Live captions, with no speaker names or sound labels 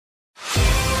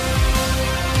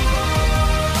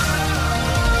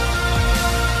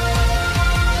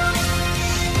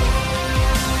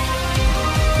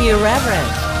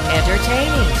Irreverent,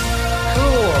 entertaining,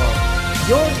 cool.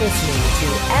 You're listening to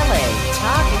LA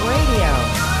Talk Radio.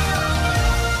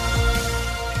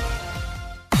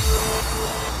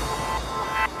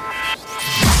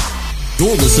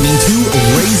 You're listening to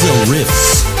Reza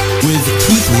Riffs with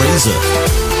Keith Reza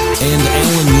and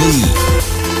Alan Lee,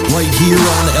 right here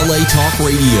on LA Talk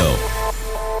Radio.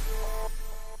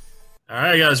 All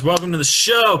right, guys, welcome to the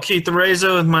show. Keith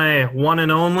Reza with my one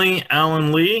and only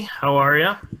Alan Lee. How are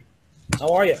you?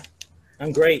 How are you?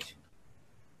 I'm great.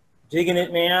 Digging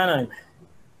it, man. I'm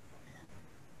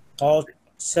all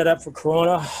set up for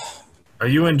Corona. Are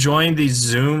you enjoying these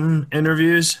Zoom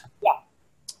interviews? Yeah.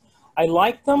 I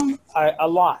like them a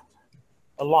lot.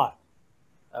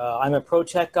 I'm a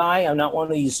pro-tech guy. I'm not one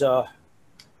of these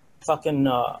fucking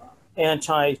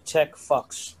anti-tech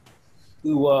fucks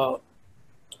who...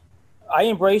 I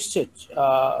embraced it.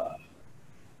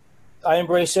 I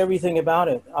embrace everything about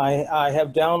it. I have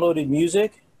downloaded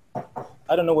music.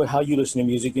 I don't know how you listen to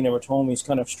music. You never told me. It's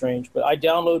kind of strange. But I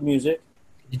download music.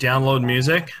 You download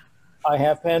music? I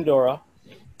have Pandora.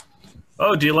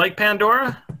 Oh, do you like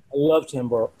Pandora? I love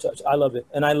Pandora. I love it.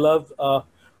 And I love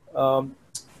the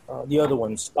other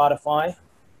one, Spotify.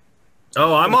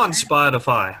 Oh, I'm on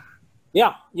Spotify.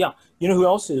 Yeah. You know who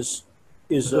else is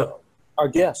our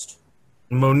guest?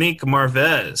 Monique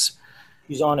Marvez.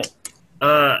 He's on it.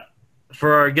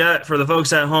 For the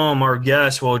folks at home, our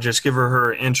guest, we'll just give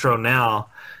her intro now.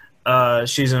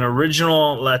 She's an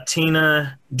original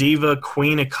Latina diva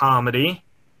queen of comedy.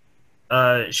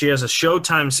 She has a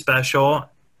Showtime special,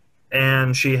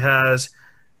 and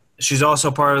she's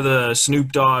also part of the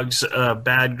Snoop Dogg's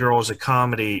Bad Girls of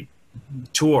Comedy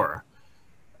tour.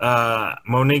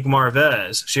 Monique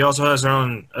Marvez. She also has her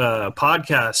own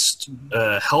podcast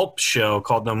help show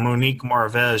called the Monique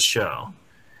Marvez Show.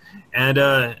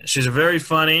 And she's very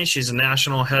funny. She's a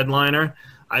national headliner.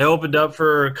 I opened up for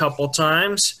her a couple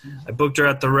times. I booked her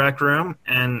at the Rec Room.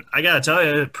 And I got to tell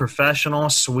you, professional,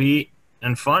 sweet,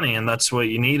 and funny. And that's what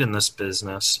you need in this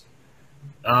business.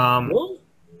 Really?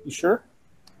 You sure?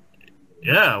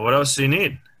 Yeah. What else do you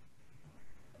need?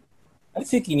 I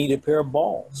think you need a pair of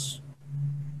balls.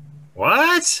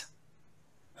 What?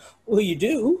 Well, you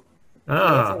do.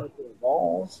 Oh.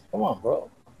 Balls. Come on, bro.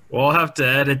 We'll have to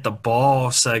edit the ball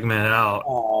segment out.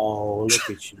 Oh, look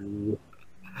at you.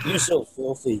 You're so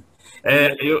filthy.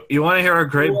 Hey, you want to hear a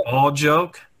great ball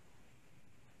joke?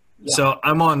 Yeah. So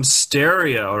I'm on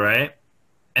stereo, right?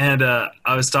 And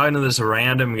I was talking to this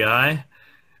random guy,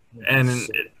 and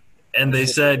they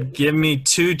said, "Give me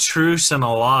 2 truths and a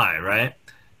lie," right?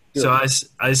 Good. So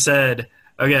I said,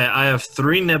 "Okay, I have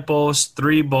 3 nipples,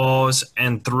 3 balls,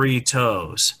 and 3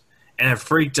 toes," and it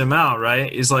freaked him out,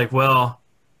 right? He's like, "Well,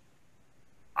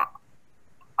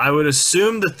 I would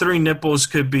assume the 3 nipples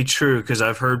could be true because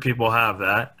I've heard people have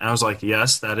that." And I was like,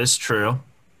 "Yes, that is true,"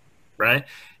 right?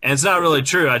 And it's not really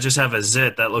true. I just have a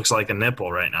zit that looks like a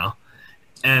nipple right now.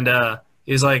 And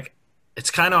he's like,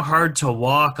 "It's kind of hard to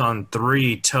walk on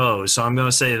 3 toes, so I'm going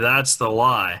to say that's the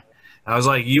lie." I was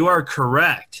like, "You are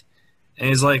correct." And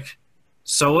he's like,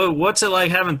 "So what's it like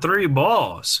having 3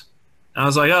 balls?" And I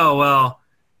was like, "Oh, well,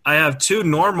 I have 2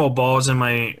 normal balls and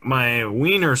my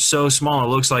wiener's so small it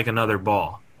looks like another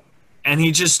ball." And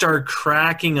he just started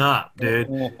cracking up, dude.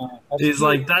 He's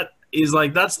like,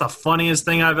 "That's the funniest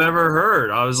thing I've ever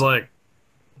heard." I was like,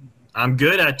 "I'm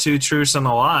good at 2 truths and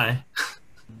a lie."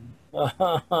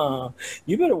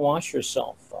 You better watch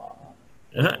yourself.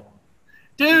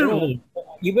 Dude.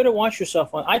 You better watch yourself.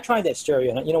 I tried that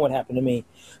stereo. You know what happened to me.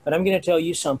 But I'm going to tell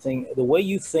you something. The way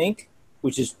you think,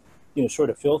 which is sort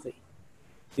of filthy,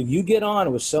 if you get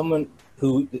on with someone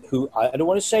who I don't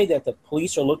want to say that the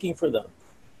police are looking for them,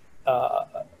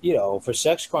 for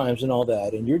sex crimes and all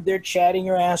that, and you're there chatting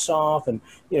your ass off and,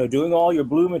 doing all your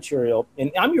blue material,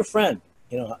 and I'm your friend,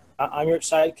 I'm your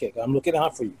sidekick. I'm looking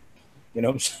out for you,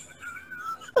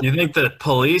 You think the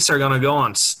police are going to go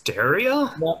on stereo?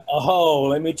 Oh,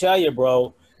 let me tell you,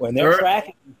 bro, when they're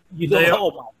tracking you,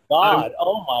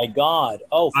 oh my God.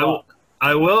 Oh, fuck.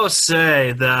 I will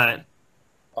say that,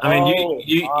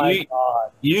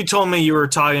 you told me you were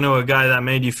talking to a guy that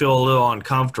made you feel a little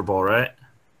uncomfortable, right?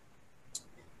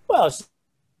 Well,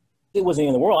 it wasn't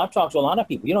in the world. I've talked to a lot of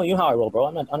people. You know how I roll, bro.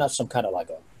 I'm not some kind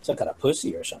of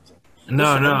pussy or something.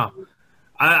 No.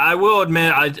 I will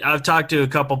admit I've talked to a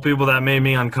couple people that made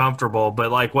me uncomfortable,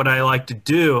 but like what I like to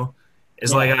do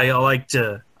is I like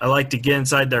to get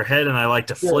inside their head and I like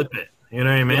to flip it. You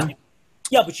know what I mean?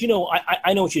 Yeah, but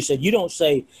I know what you said. You don't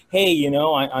say, "Hey,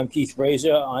 I'm Keith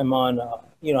Reza. I'm on,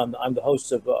 I'm the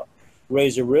host of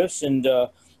Reza Riffs, and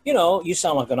you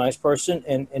sound like a nice person,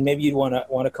 and maybe you'd want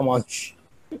to come on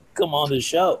the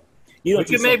show." You We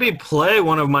don't. could maybe play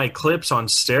one of my clips on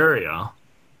stereo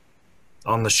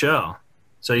on the show,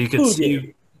 so you could see.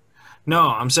 Did? No,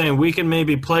 I'm saying we can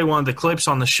maybe play one of the clips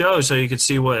on the show, so you could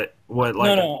see what like.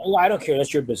 No, I don't care.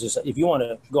 That's your business. If you want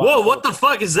to go. Whoa! What the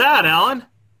fuck is that, Alan?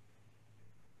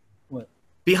 What?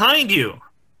 Behind you.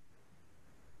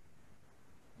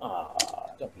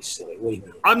 Don't be silly. What do you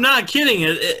mean? I'm not kidding.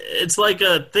 It's like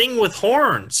a thing with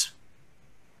horns.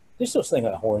 There's no thing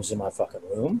on horns in my fucking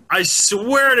room. I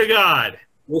swear to God.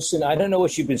 Listen, I don't know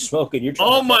what you've been smoking. You're trying.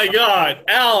 Oh my God,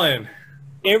 Alan!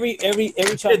 Every time.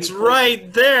 It's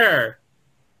right there.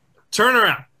 Turn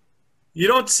around. You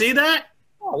don't see that?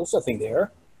 Oh, there's nothing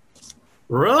there.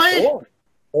 Really?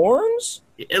 Horns?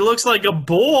 It looks like a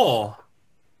bull.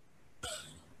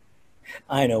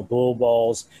 I know, bull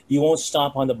balls. You won't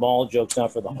stop on the ball jokes now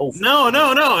for the whole. No.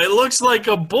 It looks like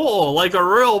a bull, like a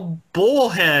real bull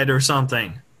head or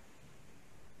something.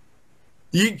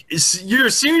 You're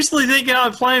seriously thinking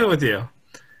I'm playing with you?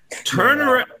 Turn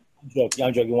around.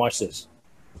 I'm joking. Watch this.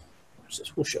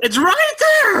 We'll show It's right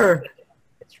there.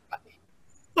 It's right.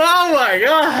 Oh my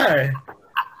God.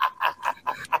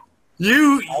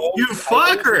 You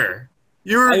fucker.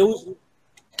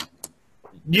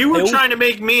 You were trying to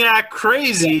make me act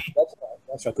crazy. Yeah,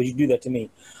 that's right. Because you do that to me.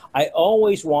 I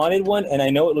always wanted one, and I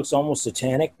know it looks almost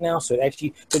satanic now. So it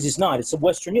actually, because it's not. It's a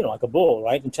Western, like a bull,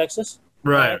 right, in Texas.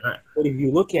 Right. But if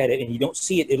you look at it and you don't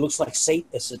see it, it looks like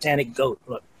a satanic goat.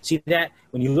 Look, see that?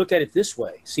 When you look at it this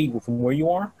way, see from where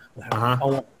you are. It's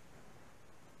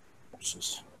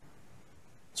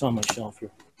on my shelf here.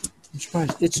 I'm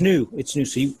surprised. It's new. So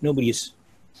nobody is.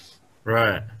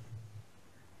 Right.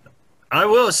 I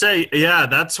will say, yeah,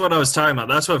 that's what I was talking about.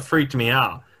 That's what freaked me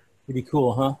out. Pretty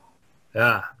cool, huh?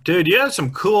 Yeah. Dude, you have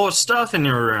some cool stuff in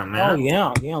your room, man. Oh,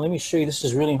 yeah. Let me show you. This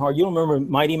is really hard. You don't remember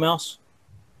Mighty Mouse?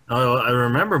 Oh, I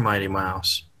remember Mighty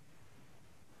Mouse.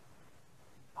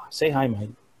 Say hi,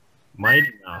 Mighty.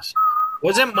 Mighty Mouse.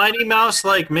 Wasn't Mighty Mouse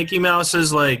like Mickey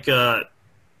Mouse's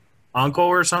uncle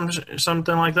or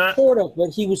something like that? Sort of,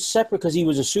 but he was separate because he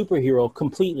was a superhero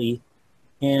completely.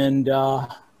 And,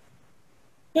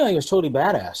 he was totally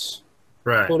badass.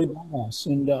 Right. Totally badass.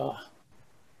 And, I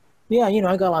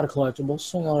got a lot of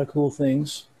collectibles. I got a lot of cool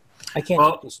things. I can't.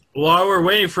 Well, while we're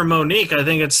waiting for Monique, I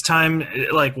think it's time.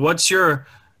 What's your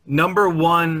number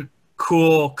one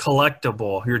cool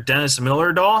collectible? Your Dennis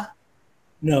Miller doll?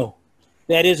 No,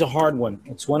 that is a hard one.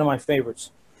 It's one of my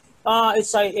favorites.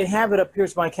 It's I have it up here.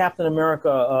 It's my Captain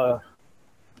America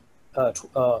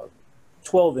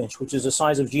 12-inch, which is the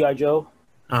size of G.I. Joe.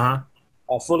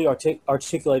 Fully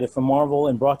articulated from Marvel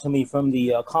and brought to me from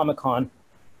the Comic-Con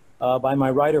by my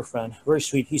writer friend. Very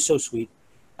sweet. He's so sweet.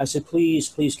 I said,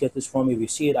 please get this for me. If you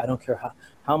see it, I don't care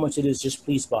how much it is, just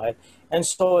please buy it. And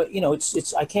so,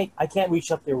 it's I can't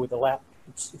reach up there with the lap.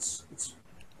 It's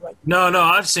right. No,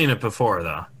 I've seen it before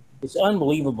though. It's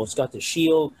unbelievable. It's got the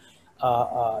shield.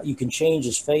 You can change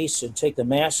his face and take the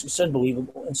mask. It's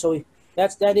unbelievable. And so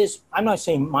that is. I'm not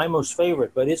saying my most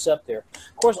favorite, but it's up there.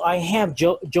 Of course, I have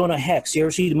Jonah Hex. You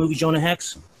ever see the movie Jonah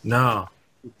Hex? No.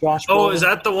 Josh. Oh, Brolin? Is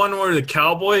that the one where the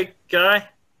cowboy guy?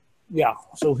 Yeah.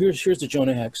 So here's the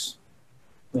Jonah Hex.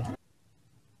 Yeah.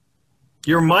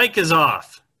 Your mic is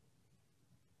off.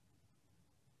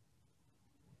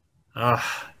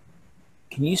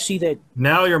 Can you see that?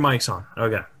 Now your mic's on.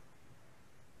 Okay.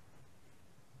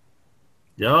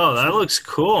 Yo, that looks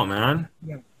cool, man.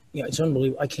 Yeah, it's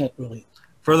unbelievable. I can't really.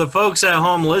 For the folks at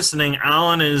home listening,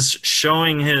 Alan is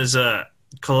showing his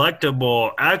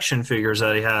collectible action figures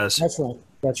that he has. That's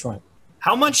right.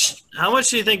 How much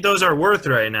do you think those are worth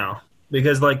right now?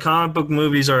 Because comic book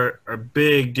movies are a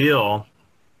big deal.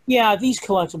 Yeah, these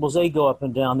collectibles, they go up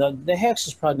and down. The Hex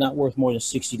is probably not worth more than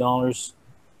 $60,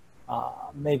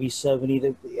 maybe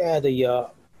 $70. The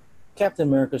Captain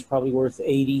America is probably worth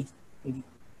 $80, maybe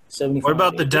 $75. What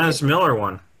about the Dennis Miller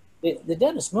one? The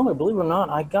Dennis Miller, believe it or not,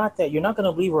 I got that. You're not going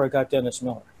to believe where I got Dennis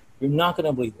Miller. You're not going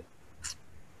to believe it.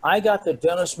 I got the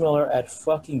Dennis Miller at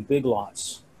fucking Big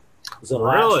Lots. It was the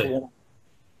last one.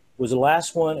 Was the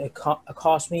last one. It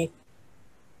cost me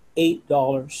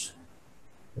 $8.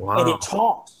 Wow. And it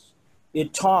talks.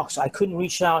 It talks. I couldn't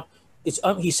reach out.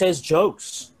 He says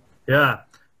jokes. Yeah.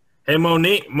 Hey,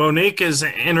 Monique is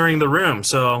entering the room,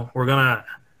 so we're gonna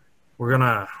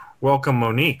welcome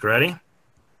Monique. Ready?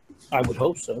 I would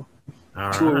hope so.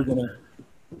 All Sure, right.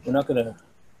 we're not gonna.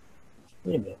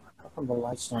 Wait a minute. How come the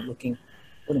light's not looking?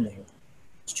 Wait a minute.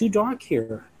 It's too dark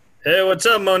here. Hey, what's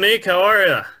up, Monique? How are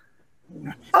you?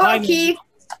 Hello, Keith.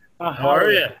 How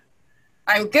are you?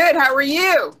 I'm good. How are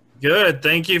you? Good.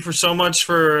 Thank you so much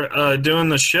for doing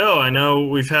the show. I know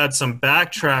we've had some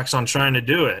backtracks on trying to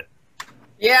do it.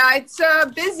 Yeah, it's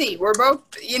busy. We're both,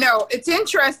 it's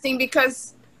interesting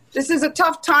because this is a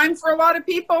tough time for a lot of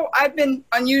people. I've been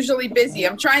unusually busy.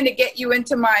 I'm trying to get you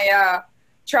into my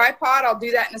tripod. I'll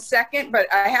do that in a second, but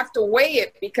I have to weigh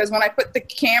it because when I put the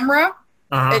camera,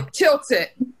 it tilts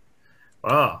it.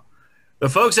 Wow. The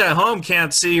folks at home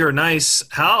can't see your nice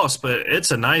house, but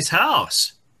it's a nice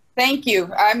house. Thank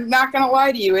you. I'm not going to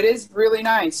lie to you. It is really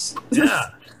nice.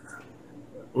 Yeah.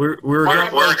 We were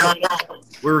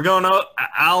going to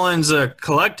Alan's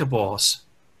collectibles.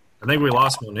 I think we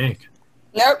lost Monique.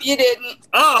 Nope, you didn't.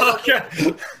 Oh,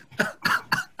 okay.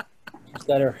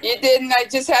 Better. You didn't. I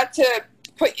just had to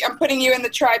I'm putting you in the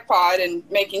tripod and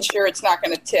making sure it's not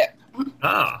going to tip.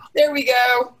 Oh. There we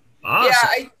go. Awesome.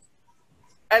 Yeah,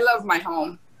 I love my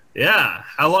home. Yeah.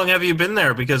 How long have you been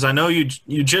there? Because I know you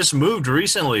just moved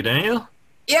recently, didn't you?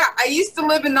 Yeah, I used to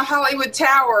live in the Hollywood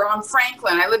Tower on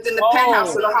Franklin. I lived in the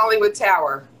penthouse of the Hollywood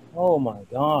Tower. Oh, my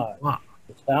God. Wow.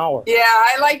 The tower. Yeah,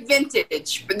 I like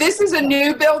vintage. But this is a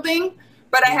new building,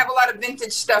 but I have a lot of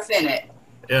vintage stuff in it.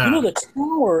 Yeah. You know, the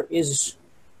tower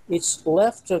it's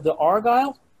left of the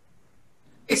Argyle?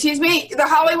 Excuse me? The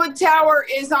Hollywood Tower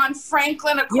is on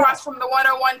Franklin across from the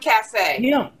 101 Cafe.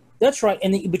 Yeah, that's right.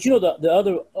 But you know the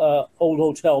other old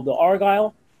hotel, the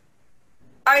Argyle?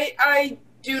 I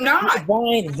do not.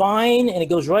 Vine, and it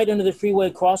goes right under the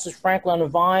freeway, crosses Franklin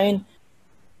and Vine.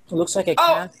 It looks like a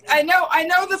cat. I know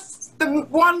the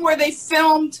one where they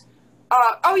filmed.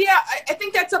 I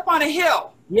think that's up on a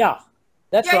hill. Yeah,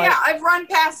 that's right. Yeah, I've run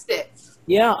past it.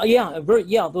 Yeah.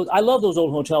 I love those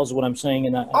old hotels. Is what I'm saying.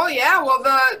 And well,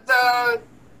 the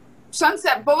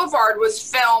Sunset Boulevard was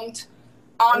filmed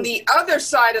on the other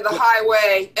side of the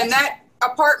highway, and that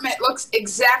apartment looks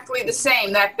exactly the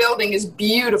same. That building is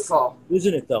beautiful,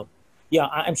 isn't it? Though, yeah,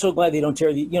 I'm so glad they don't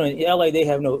tear the. In LA they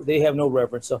have no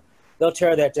reverence, so they'll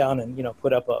tear that down and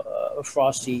put up a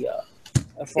frosty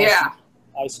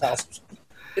ice house.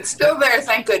 It's still there,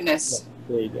 thank goodness.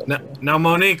 There you go. Now,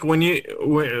 Monique, when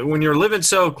you're living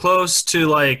so close to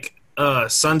like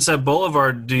Sunset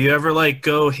Boulevard, do you ever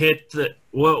go hit the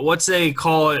what's they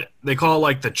call it? They call it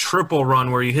like the triple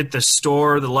run, where you hit the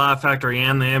store, the Laugh Factory,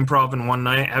 and the Improv in one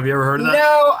night. Have you ever heard of that?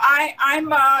 No, I'm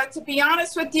to be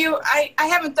honest with you, I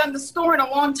haven't done the store in a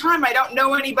long time. I don't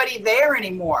know anybody there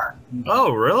anymore.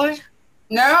 Oh, really?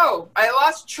 No, I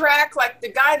lost track. Like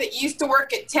the guy that used to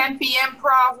work at Tempe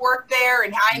Improv worked there,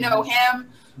 and I know him.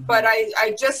 But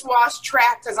I just lost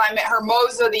track because I'm at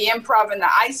Hermosa, the Improv, and the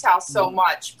Ice House so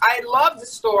much. I love the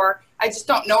store. I just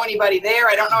don't know anybody there.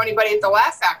 I don't know anybody at the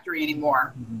Laugh Factory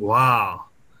anymore. Wow.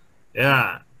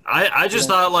 Yeah. I just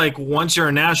thought once you're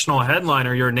a national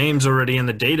headliner, your name's already in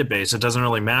the database. It doesn't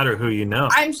really matter who you know.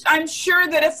 I'm sure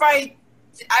that if I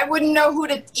wouldn't know who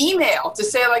to email to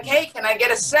say hey, can I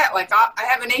get a set? I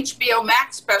have an HBO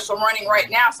Max special running right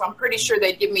now, so I'm pretty sure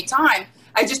they'd give me time.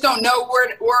 I just don't know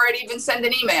where I'd even send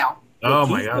an email. Oh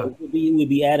my God! It would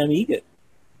be Adam Egget.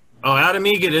 Oh, Adam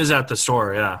Egget is at the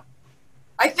store. Yeah.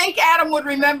 I think Adam would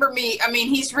remember me. I mean,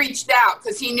 he's reached out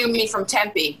because he knew me from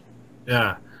Tempe.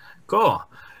 Yeah. Cool.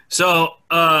 So,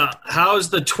 how's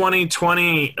the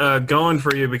 2020 going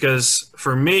for you? Because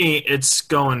for me, it's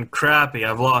going crappy.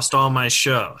 I've lost all my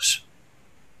shows.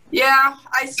 Yeah,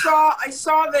 I saw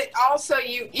that also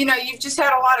you've just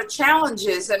had a lot of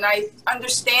challenges, and I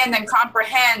understand and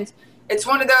comprehend. It's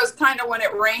one of those kind of when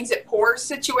it rains it pours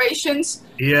situations.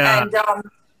 Yeah. And go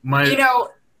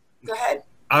ahead.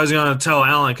 I was going to tell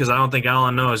Alan because I don't think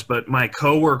Alan knows, but my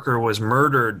coworker was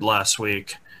murdered last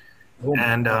week. Oh,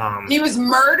 and he was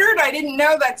murdered? I didn't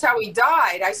know that's how he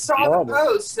died. I saw the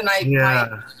post, and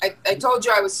I told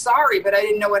you I was sorry, but I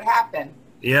didn't know what happened.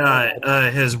 Yeah,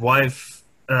 his wife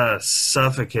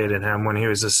suffocated him when he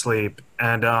was asleep,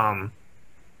 and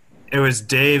it was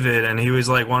David, and he was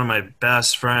one of my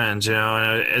best friends, and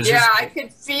I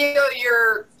could feel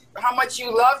how much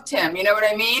you loved him, you know what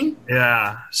I mean?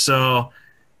 Yeah, so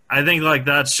I think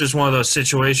that's just one of those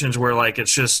situations where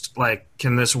it's just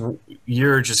can this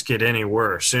year just get any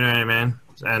worse, you know what I mean?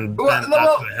 And that's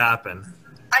what happened.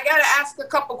 I got to ask a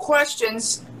couple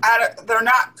questions. They're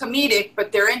not comedic,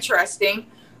 but they're interesting.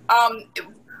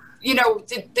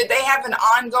 Did they have an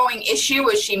ongoing issue?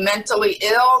 Was she mentally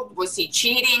ill? Was he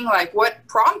cheating? What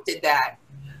prompted that?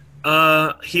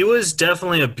 He was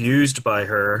definitely abused by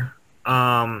her.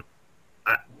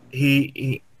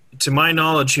 He to my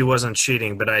knowledge, he wasn't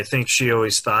cheating, but I think she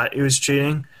always thought he was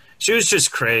cheating. She was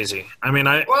just crazy.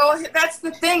 Well, that's the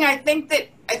thing. I think that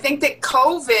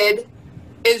COVID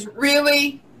is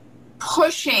really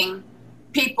pushing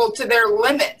people to their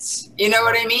limits. You know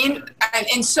what I mean? And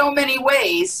in so many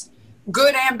ways,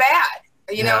 good and bad.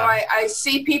 I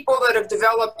see people that have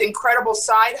developed incredible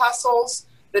side hustles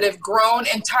that have grown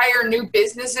entire new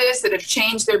businesses, that have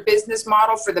changed their business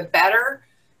model for the better.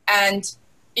 And,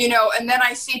 you know, and then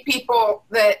I see people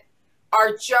that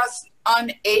are just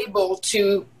unable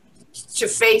to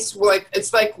face, like,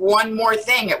 it's like one more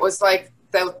thing. It was like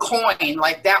the coin,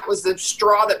 like that was the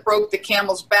straw that broke the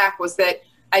camel's back, was that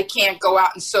I can't go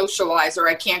out and socialize, or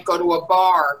I can't go to a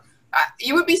bar.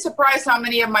 You would be surprised how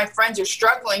many of my friends are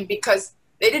struggling because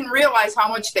they didn't realize how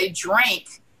much they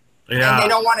drank, and they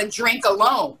don't want to drink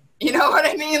alone. You know what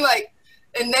I mean? Like,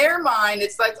 in their mind,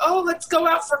 it's like, oh, let's go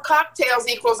out for cocktails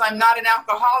equals I'm not an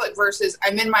alcoholic, versus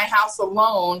I'm in my house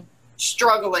alone,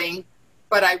 struggling,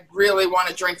 but I really want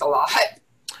to drink a lot.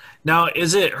 Now,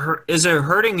 is it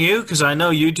hurting you? Because I know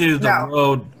you do the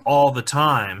road all the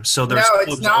time. So there's no,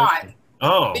 it's not. Open.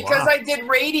 Oh, because wow. I did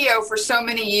radio for so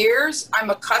many years,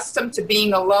 I'm accustomed to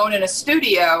being alone in a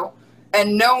studio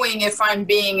and knowing if I'm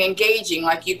being engaging.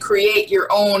 Like, you create your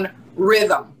own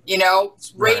rhythm, you know.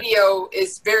 Radio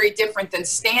is very different than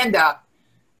stand-up,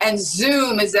 and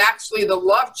Zoom is actually the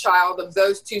love child of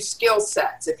those two skill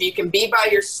sets. If you can be by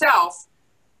yourself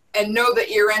and know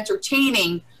that you're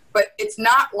entertaining, but it's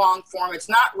not long form, it's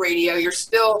not radio, you're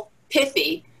still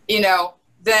pithy, you know,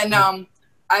 then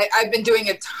I've been doing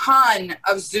a ton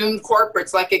of Zoom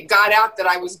corporates. Like, it got out that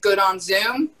I was good on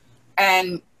Zoom,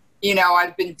 and, you know,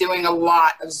 I've been doing a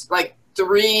lot of, like,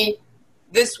 3.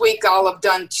 This week I'll have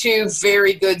done 2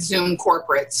 very good Zoom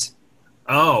corporates.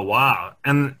 Oh, wow.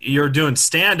 And you're doing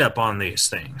stand-up on these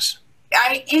things.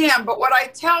 I am, but what I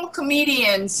tell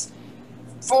comedians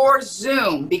for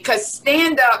Zoom, because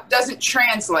stand-up doesn't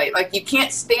translate. Like, you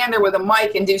can't stand there with a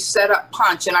mic and do set-up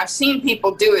punch, and I've seen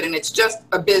people do it, and it's just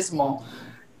abysmal.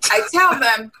 I tell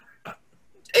them,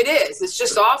 it's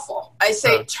just awful. I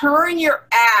say, turn your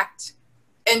act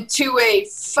into a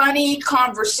funny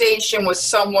conversation with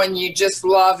someone you just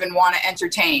love and want to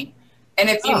entertain. And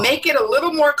if you make it a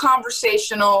little more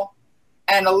conversational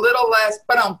and a little less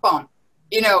ba-dum-bum,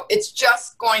 you know, it's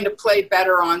just going to play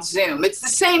better on Zoom. It's the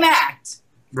same act.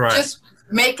 Right. Just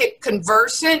make it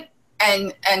conversant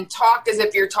and talk as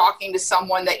if you're talking to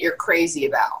someone that you're crazy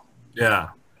about. Yeah.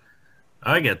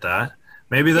 I get that.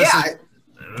 Maybe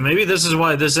this is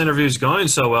why this interview is going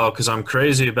so well, because I'm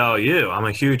crazy about you. I'm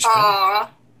a huge fan.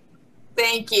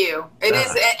 Thank you. It is,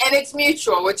 and it's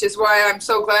mutual, which is why I'm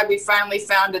so glad we finally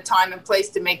found a time and place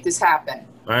to make this happen.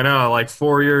 I know, like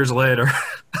 4 years later.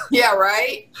 Yeah,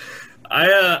 right?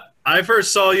 I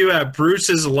first saw you at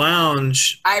Bruce's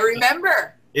Lounge. I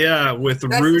remember. Yeah, with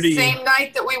That's Rudy. The same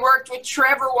night that we worked with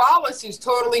Trevor Wallace, who's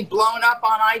totally blown up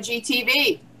on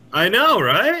IGTV. I know,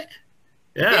 right?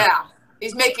 Yeah. Yeah.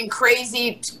 He's making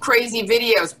crazy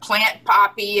videos, Plant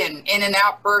Poppy and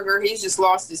In-N-Out Burger. He's just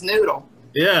lost his noodle.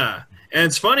 Yeah. And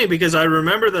it's funny because I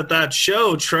remember that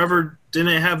show, Trevor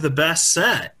didn't have the best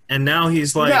set. And now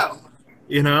he's like,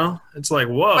 you know, it's like,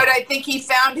 whoa. But I think he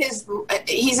found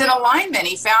he's in alignment.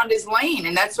 He found his lane.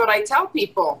 And that's what I tell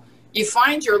people. You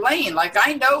find your lane. Like,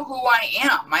 I know who I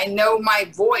am. I know my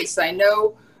voice. I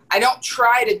don't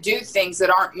try to do things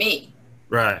that aren't me.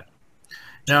 Right.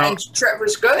 Now, and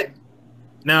Trevor's good.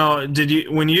 Now,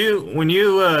 when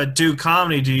you do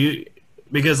comedy,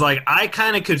 because like I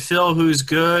kind of could feel who's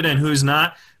good and who's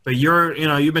not, but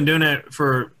you've been doing it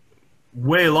for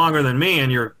way longer than me,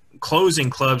 and you're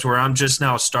closing clubs where I'm just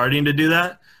now starting to do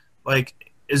that. Like,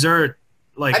 is there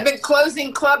like I've been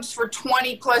closing clubs for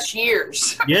 20 plus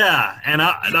years. Yeah, and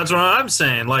that's what I'm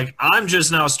saying. Like, I'm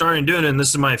just now starting doing it, and this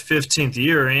is my 15th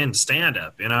year in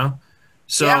stand-up. You know,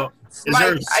 so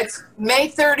May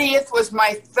 30th was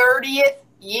my 30th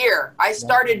year. I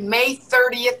started May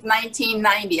 30th,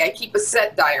 1990. I keep a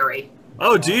set diary.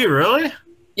 Oh, do you really?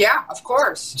 Yeah, of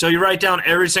course. So you write down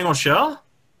every single show?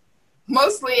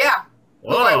 Mostly, yeah.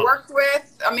 Whoa. Who I worked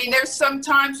with. I mean, there's some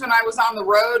times when I was on the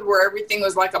road where everything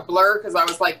was like a blur because I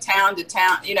was like town to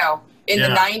town, you know, in the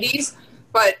 90s.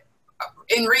 But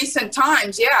in recent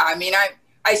times, yeah, I mean,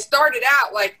 I started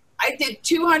out like I did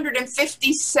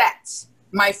 250 sets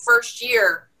my first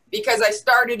year because I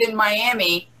started in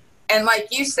Miami. And like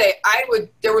you say,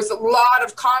 there was a lot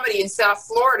of comedy in South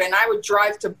Florida, and I would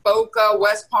drive to Boca,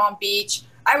 West Palm Beach.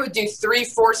 I would do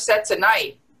 3-4 sets a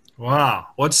night. Wow.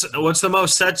 What's the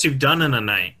most sets you've done in a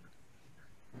night?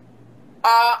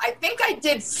 I think I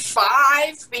did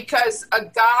 5 because a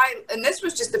guy, and this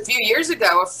was just a few years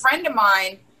ago, a friend of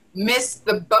mine missed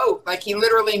the boat. Like, he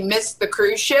literally missed the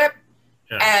cruise ship.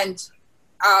 Yeah. And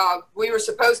we were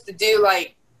supposed to do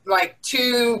like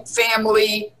 2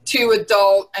 family, 2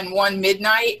 adult, and 1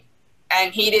 midnight,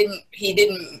 and he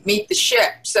didn't meet the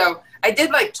ship. So I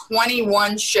did like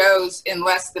 21 shows in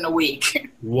less than a week.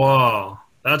 Whoa,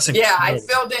 that's incredible. Yeah, I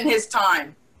filled in his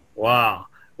time. Wow.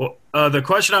 Well, the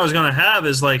question I was going to have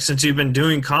is, like, since you've been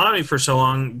doing comedy for so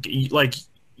long, like,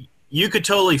 you could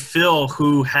totally feel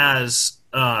who has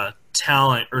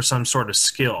talent or some sort of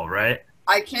skill, right?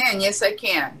 I can. Yes, I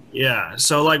can. Yeah.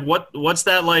 So, like, what's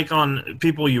that like on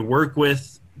people you work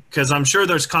with? Because I'm sure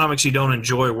there's comics you don't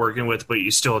enjoy working with, but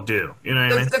you still do. You know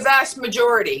what I mean? The vast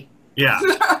majority. Yeah.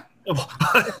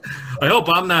 I hope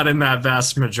I'm not in that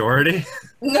vast majority.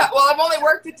 No, well, I've only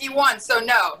worked with you once, so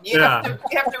no. You have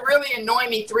to really annoy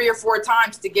me 3 or 4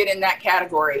 times to get in that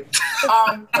category.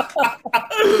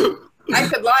 I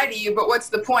could lie to you, but what's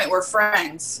the point? We're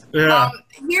friends. Yeah.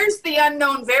 Here's the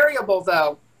unknown variable,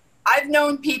 though. I've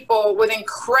known people with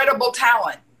incredible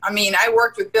talent. I mean, I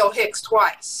worked with Bill Hicks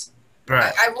twice.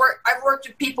 Right. I've worked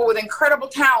with people with incredible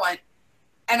talent,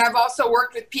 and I've also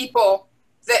worked with people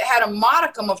that had a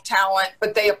modicum of talent,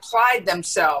 but they applied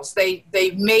themselves. They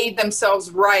made themselves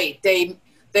right. They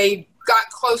got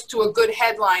close to a good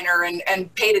headliner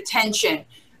and paid attention.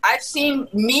 I've seen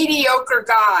mediocre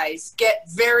guys get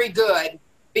very good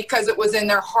because it was in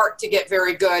their heart to get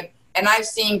very good. And I've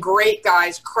seen great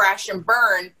guys crash and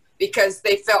burn because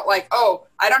they felt like, oh,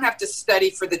 I don't have to study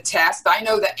for the test. I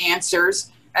know the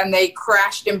answers. And they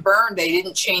crashed and burned. They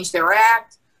didn't change their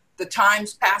act. The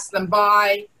times passed them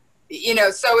by. You know,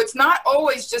 so it's not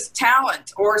always just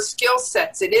talent or skill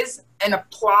sets. It is an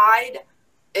applied,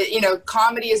 you know,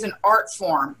 comedy is an art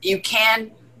form. You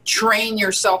can train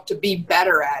yourself to be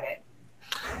better at it.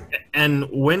 And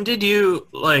when did you,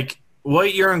 like,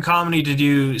 what year in comedy did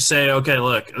you say, okay,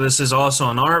 look, this is also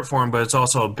an art form, but it's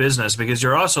also a business? Because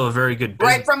you're also a very good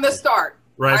business. Right from the start.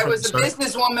 Right. I was a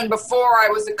businesswoman before I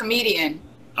was a comedian.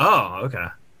 Oh, okay.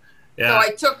 Yeah. So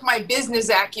I took my business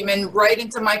acumen right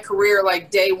into my career like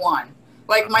day one.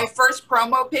 Like my first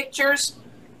promo pictures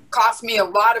cost me a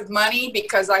lot of money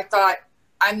because I thought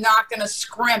I'm not going to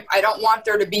scrimp. I don't want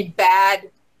there to be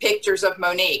bad pictures of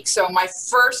Monique. So my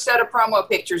first set of promo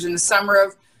pictures in the summer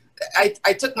of,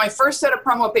 I took my first set of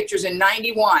promo pictures in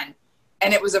 91,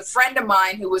 and it was a friend of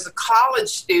mine who was a college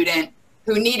student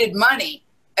who needed money,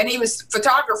 and he was a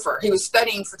photographer. He was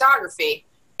studying photography.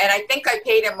 And I think I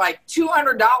paid him like $200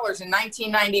 in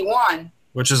 1991.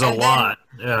 Which is a lot.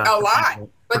 Yeah. A lot.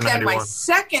 But then my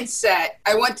second set,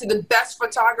 I went to the best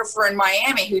photographer in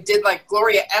Miami who did like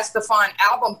Gloria Estefan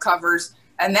album covers.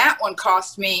 And that one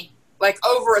cost me like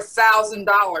over $1,000 in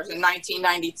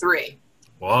 1993.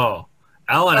 Whoa.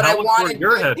 Alan, but how much were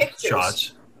your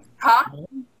headshots? Huh?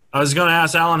 I was going to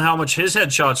ask Alan how much his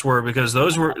headshots were because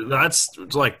that's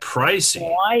like pricey.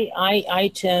 Well,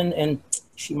 I tend, and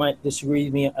she might disagree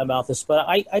with me about this, but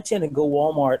I tend to go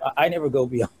Walmart. I never go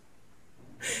beyond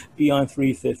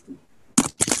 $350.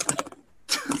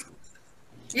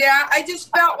 Yeah, I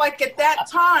just felt like at that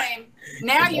time,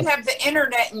 now you have the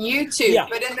internet and YouTube, yeah.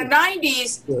 But in the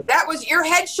 90s, that was your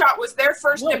headshot was their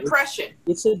first impression.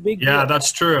 It's a big deal. Yeah,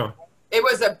 that's true. It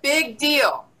was a big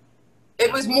deal.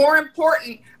 It was more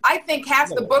important. I think half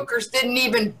the bookers didn't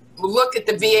even look at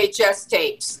the VHS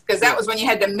tapes because that was when you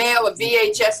had to mail a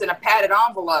VHS in a padded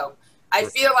envelope. I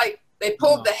feel like they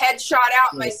pulled the headshot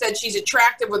out and they said she's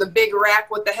attractive with a big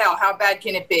rack. What the hell? How bad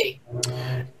can it be?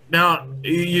 Now,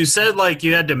 you said like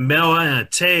you had to mail in a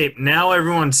tape. Now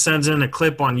everyone sends in a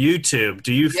clip on YouTube.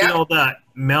 Do you feel that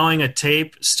mailing a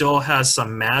tape still has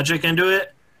some magic into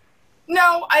it?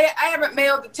 No, I haven't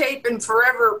mailed a tape in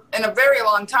a very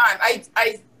long time.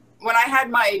 When I had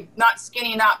my Not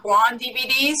Skinny, Not Blonde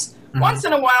DVDs, once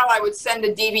in a while I would send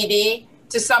a DVD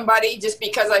to somebody just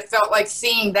because I felt like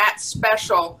seeing that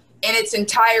special in its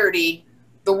entirety,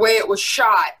 the way it was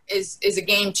shot, is a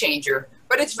game changer.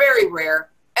 But it's very rare.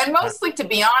 And mostly, to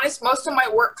be honest, most of my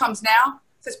work comes now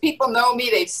because people know me,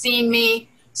 they've seen me,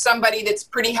 somebody that's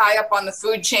pretty high up on the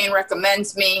food chain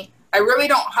recommends me. I really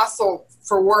don't hustle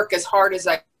for work as hard as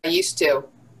I used to.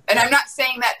 And I'm not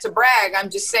saying that to brag, I'm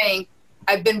just saying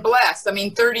I've been blessed. I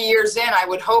mean, 30 years in, I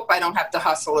would hope I don't have to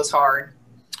hustle as hard.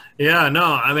 Yeah, no,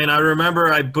 I mean, I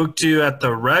remember I booked you at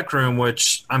the Rec Room,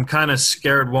 which I'm kind of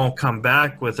scared won't come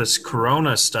back with this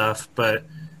Corona stuff, but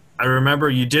I remember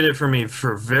you did it for me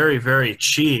for very, very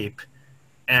cheap,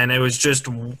 and it was just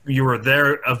you were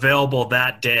there available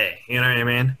that day. You know what I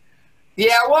mean?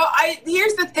 Yeah, well,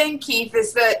 here's the thing, Keith,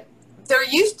 is that there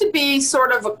used to be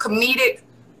sort of a comedic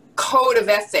code of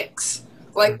ethics.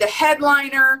 Like the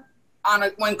headliner,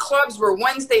 when clubs were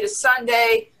Wednesday to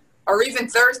Sunday or even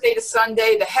Thursday to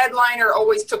Sunday, the headliner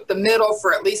always took the middle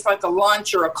for at least like a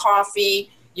lunch or a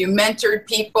coffee. You mentored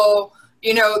people.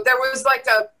 You know, there was like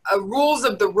a rules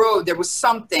of the road. There was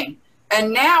something.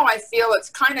 And now I feel it's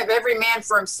kind of every man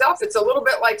for himself. It's a little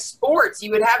bit like sports.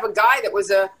 You would have a guy that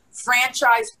was a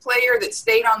franchise player that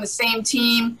stayed on the same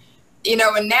team, you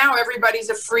know, and now everybody's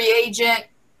a free agent.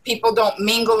 people don't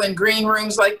mingle in green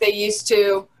rooms like they used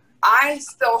to. I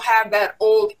still have that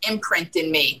old imprint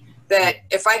in me that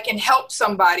if I can help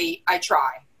somebody, I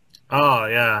try. Oh,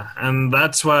 yeah. And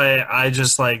that's why I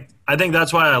think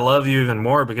that's why I love you even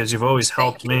more, because you've always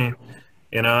helped me.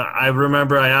 You know, I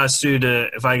remember I asked you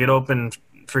if I could open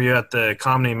for you at the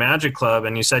Comedy Magic Club,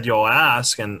 and you said you'll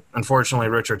ask, and unfortunately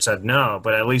Richard said no,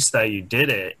 but at least that you did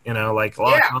it. You know, like a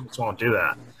lot of comics won't do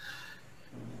that.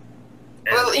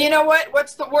 Well, you know what?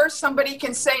 What's the worst? Somebody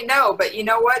can say no, but you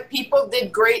know what? People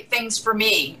did great things for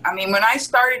me. I mean, when I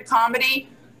started comedy,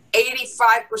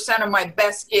 85% of my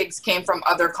best gigs came from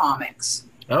other comics.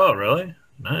 Oh, really?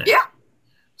 Nice. Yeah.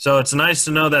 So it's nice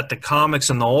to know that the comics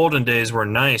in the olden days were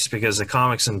nice, because the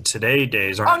comics in today's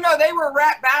days aren't. Oh no, they were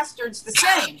rat bastards the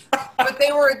same. But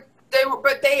there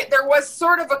was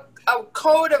sort of a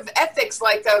code of ethics,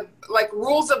 like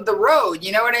rules of the road,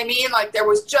 you know what I mean? Like there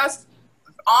was just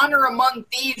honor among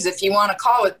thieves, if you want to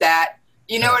call it that.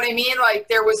 You know what I mean? Like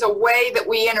there was a way that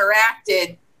we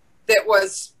interacted that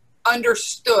was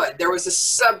understood. There was a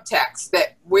subtext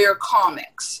that we're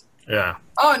comics. Yeah.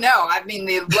 Oh no, I mean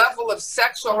the level of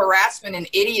sexual harassment and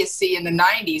idiocy in the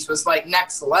 90s was like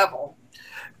next level.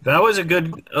 That was a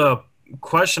good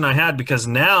question I had, because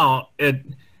now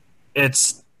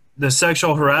it's the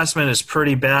sexual harassment is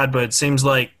pretty bad, but it seems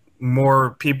like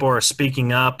more people are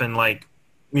speaking up, and like,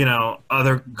 you know,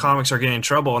 other comics are getting in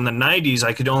trouble. In the 90s,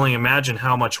 I could only imagine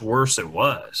how much worse it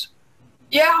was.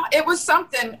 Yeah, it was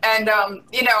something. And,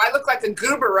 you know, I look like a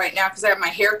goober right now because I have my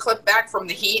hair clipped back from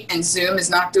the heat, and Zoom is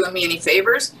not doing me any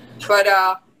favors. But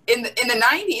in the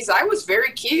 90s, I was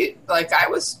very cute. Like, I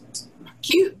was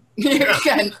cute.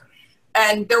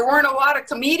 and there weren't a lot of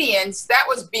comedians. That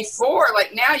was before.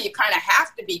 Like, now you kind of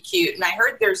have to be cute. And I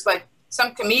heard there's, like,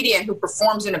 some comedian who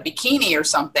performs in a bikini or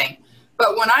something.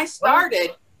 But when I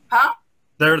started,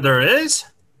 There is?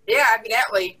 Yeah,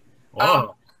 evidently.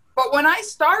 Wow. But when I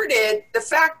started, the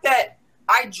fact that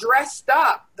I dressed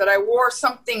up, that I wore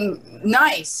something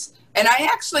nice, and I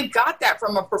actually got that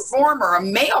from a performer, a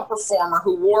male performer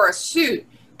who wore a suit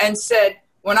and said,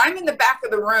 when I'm in the back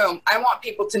of the room, I want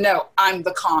people to know I'm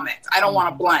the comic. I don't want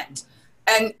to blend.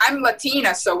 And I'm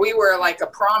Latina, so we wear like a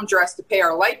prom dress to pay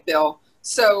our light bill.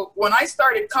 So when I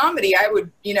started comedy, I would,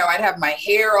 you know, I'd have my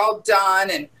hair all done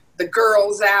and the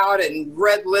girls out and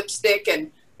red lipstick,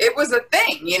 and it was a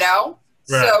thing, you know?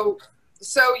 Right.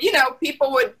 So, you know,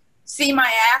 people would see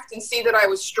my act and see that I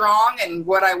was strong and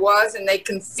what I was, and they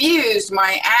confused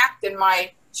my act and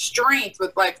my strength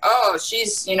with like, oh,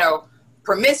 she's, you know,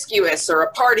 promiscuous or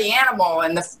a party animal.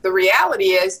 And the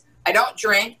reality is I don't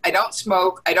drink, I don't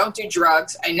smoke, I don't do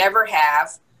drugs, I never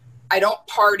have. I don't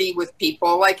party with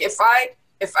people. Like if I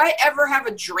ever have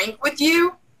a drink with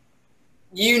you,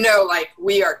 you know, like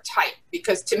we are tight,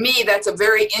 because to me, that's a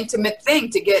very intimate thing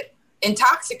to get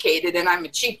intoxicated, and I'm a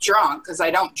cheap drunk because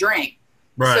I don't drink.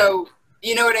 Right. So,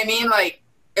 you know what I mean? Like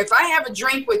if I have a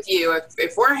drink with you,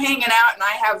 if we're hanging out and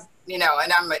I have, you know,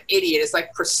 and I'm an idiot, it's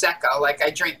like Prosecco. Like I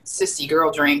drink sissy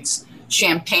girl drinks,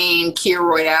 champagne, Kir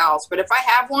Royales. But if I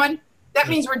have one, that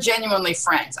means we're genuinely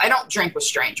friends. I don't drink with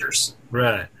strangers.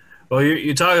 Right. Well,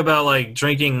 you talk about like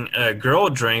drinking girl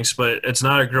drinks, but it's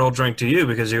not a girl drink to you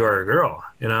because you are a girl,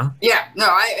 you know? Yeah,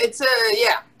 no,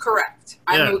 correct.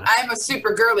 I'm a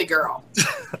super girly girl.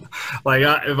 Like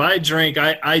if I drink,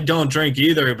 I don't drink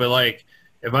either, but like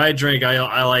if I drink,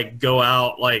 I like go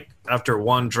out, like after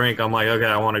one drink, I'm like, okay,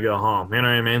 I want to go home. You know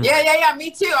what I mean? Yeah,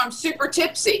 me too. I'm super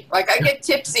tipsy. Like I get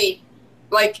tipsy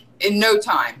like in no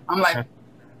time. I'm like...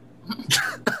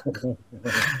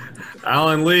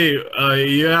 Alan Lee,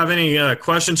 you have any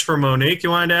questions for Monique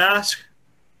you wanted to ask?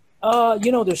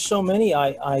 You know, there's so many.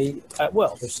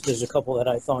 Well, there's a couple that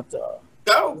I thought.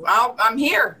 I'm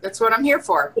here. That's what I'm here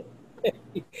for.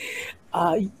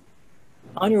 On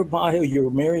your bio, you're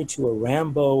married to a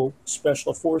Rambo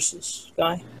Special Forces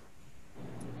guy.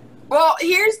 Well,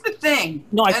 here's the thing.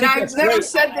 No, I've never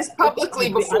said this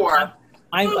publicly before.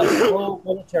 I'm a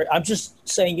pro-military. I'm just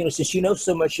saying, you know, since you know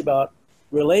so much about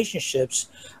relationships,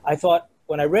 I thought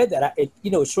when I read that, it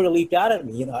sort of leaped out at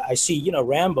me. You know, I see, you know,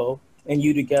 Rambo and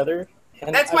you together.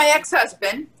 And that's my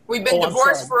ex-husband. We've been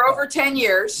divorced for over 10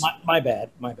 years. My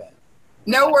bad.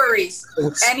 No worries.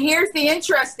 And here's the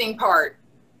interesting part.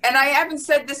 And I haven't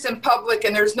said this in public,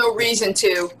 and there's no reason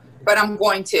to, but I'm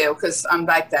going to because I'm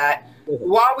like that.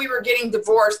 While we were getting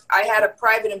divorced, I had a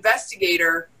private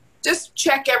investigator just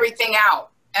check everything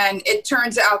out. And it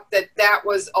turns out that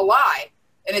was a lie.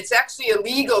 And it's actually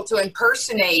illegal to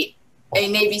impersonate a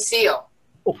Navy SEAL.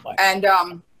 Oh my. And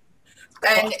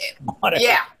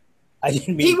yeah. I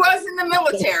didn't mean he was in the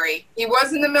military. He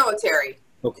was in the military.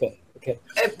 Okay. Okay.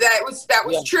 If that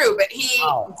was true, but he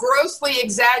grossly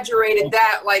exaggerated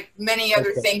that, like many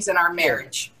other things in our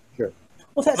marriage. Sure.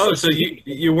 Well, so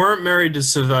you weren't married to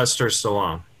Sylvester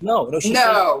Stallone? No.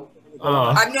 No.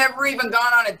 I've never even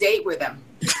gone on a date with him.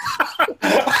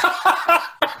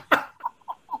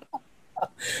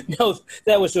 No,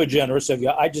 that was so generous of you.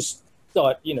 I just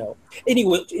thought,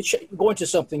 Anyway, going to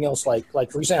something else,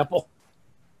 like for example,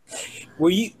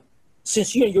 where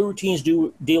since your routines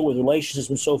do deal with relationships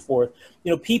and so forth,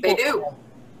 people. They do.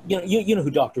 You know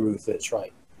who Dr. Ruth is,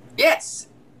 right? Yes.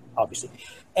 Obviously,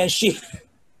 and she,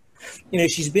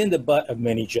 she's been the butt of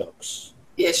many jokes.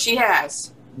 Yes, she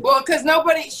has. Well, because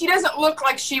she doesn't look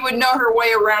like she would know her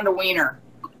way around a wiener.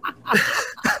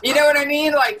 You know what I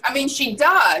mean? She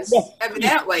does,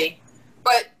 evidently.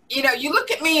 But, you look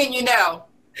at me and you know.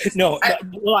 No,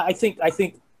 I think,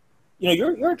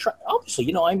 you're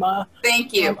obviously, I'm.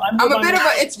 Thank you. I'm a bit of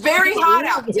it's very hot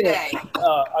out today.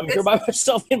 I'm here by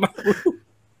myself in my room.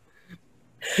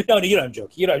 No, I'm joking.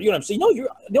 You know what I'm saying?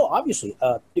 No, obviously,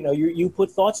 you put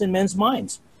thoughts in men's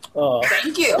minds.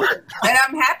 Thank you. And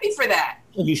I'm happy for that.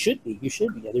 You should be.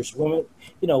 Yeah, there's women,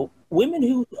 women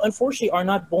who unfortunately are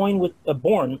not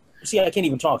born. See, I can't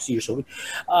even talk. See, you're so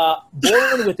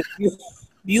born with a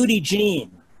beauty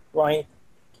gene, right?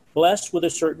 Blessed with a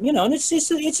certain, and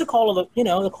it's a call of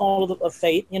the call of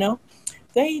fate.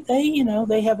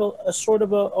 They have a sort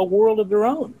of a world of their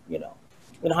own.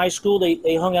 In high school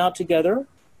they hung out together.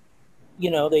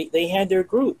 They had their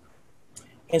group,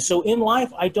 and so in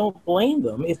life I don't blame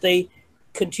them if they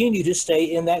continue to stay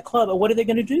in that club. What are they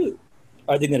going to do?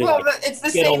 Are they going to? Well, it's the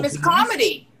same as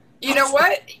comedy. You know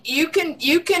what? You can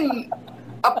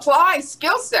apply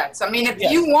skill sets.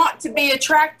 If you want to be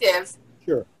attractive,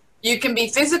 sure, you can be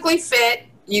physically fit.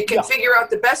 You can figure out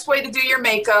the best way to do your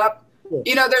makeup. Sure.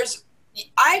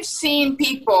 I've seen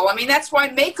people. That's why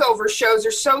makeover shows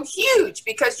are so huge,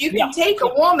 because you can take a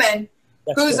woman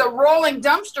who's a rolling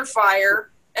dumpster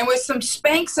fire, and with some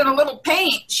Spanx and a little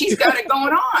paint, she's got it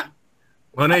going on.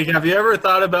 Monique, have you ever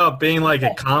thought about being like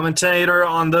a commentator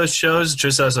on those shows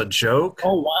just as a joke?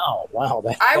 Oh, wow.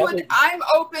 I'm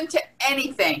open to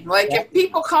anything. If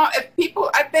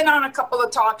people, I've been on a couple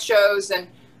of talk shows, and,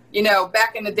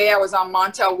 back in the day I was on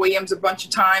Montel Williams a bunch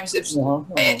of times.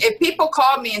 If people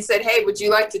called me and said, hey, would you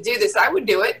like to do this? I would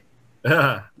do it.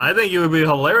 Yeah, I think you would be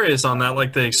hilarious on that,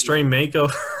 like the extreme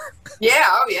makeover. Yeah,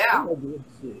 oh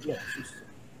yeah.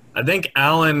 I think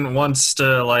Alan wants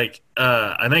to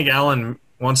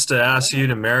ask you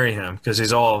to marry him because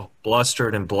he's all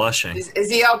blustered and blushing.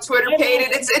 Is he all Twitter-pated?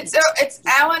 It's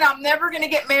Alan, I'm never going to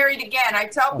get married again. I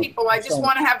tell people I just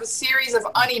want to have a series of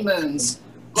honeymoons.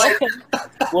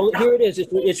 Well, here it is.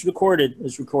 It's recorded.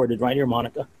 It's recorded right here,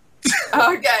 Monica.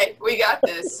 Okay, we got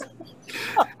this.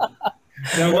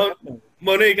 Now,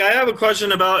 Monique, I have a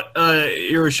question about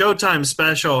your Showtime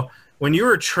special. When you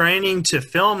were training to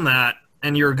film that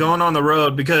and you were going on the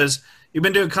road, because you've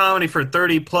been doing comedy for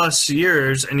 30 plus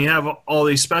years and you have all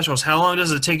these specials, how long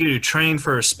does it take you to train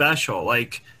for a special?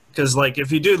 Because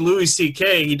if you do Louis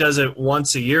C.K., he does it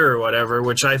once a year or whatever,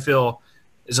 which I feel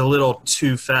is a little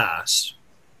too fast.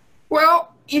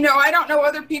 Well, I don't know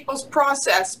other people's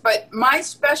process, but my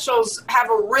specials have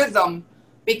a rhythm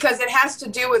because it has to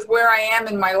do with where I am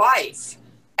in my life.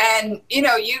 And,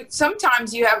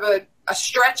 sometimes you have a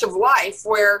stretch of life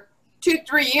where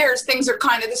 2-3 years, things are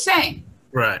kind of the same.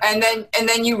 Right. And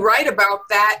then you write about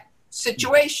that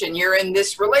situation. You're in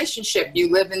this relationship.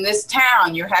 You live in this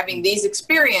town. You're having these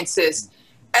experiences.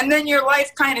 And then your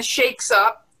life kind of shakes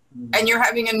up and you're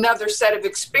having another set of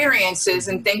experiences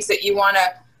and things that you want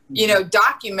to,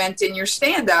 document in your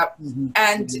stand-up.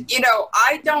 And,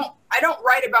 I don't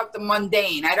write about the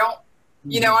mundane. I don't,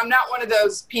 I'm not one of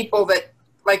those people that,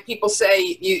 like people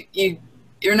say,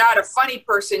 you're not a funny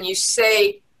person. You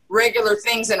say regular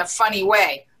things in a funny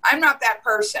way. I'm not that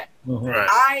person. Right.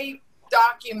 I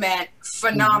document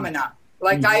phenomena.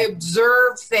 I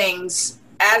observe things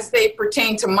as they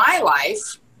pertain to my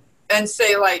life and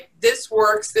say, this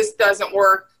works, this doesn't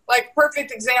work.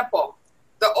 Perfect example.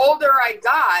 The older I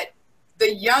got,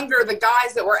 the younger the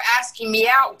guys that were asking me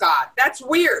out got. That's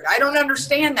weird. I don't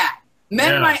understand that.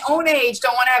 Men my own age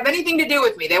don't want to have anything to do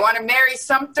with me. They want to marry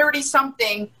some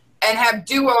 30-something and have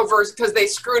do-overs because they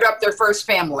screwed up their first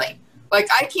family.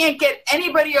 I can't get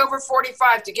anybody over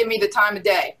 45 to give me the time of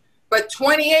day. But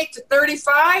 28 to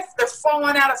 35, they're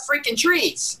falling out of freaking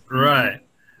trees. Right.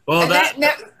 Well, and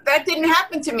that didn't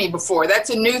happen to me before.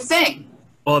 That's a new thing.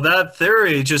 Well, that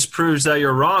theory just proves that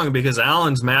you're wrong because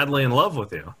Alan's madly in love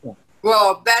with you.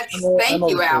 Well, thank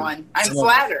you, Alan. I'm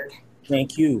flattered.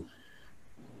 Thank you.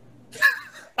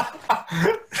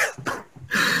 How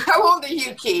old are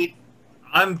you, Keith?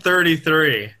 I'm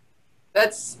 33.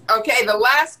 That's okay. The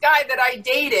last guy that I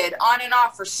dated on and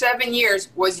off for 7 years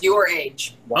was your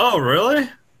age. Oh, really?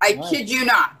 I kid you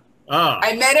not. Oh,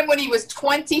 I met him when he was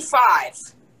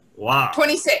 25. wow.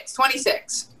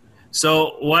 26.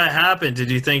 So what happened? Did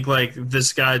you think like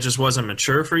this guy just wasn't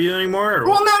mature for you anymore? Or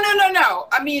Well, no.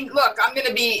 I mean, look, I'm going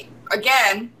to be,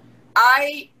 again,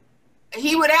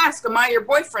 he would ask, am I your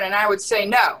boyfriend? And I would say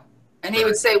no. And he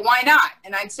would say, why not?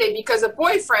 And I'd say, because a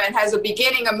boyfriend has a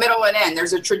beginning, a middle, and end.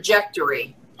 There's a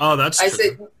trajectory. Oh, that's true. I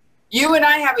said, you and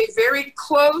I have a very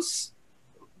close,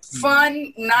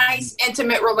 fun, nice,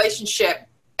 intimate relationship.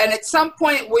 And at some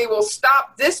point, we will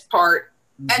stop this part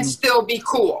and still be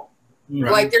cool.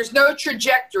 Right. Like, there's no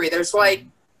trajectory. There's like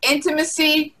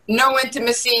intimacy, no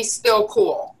intimacy, still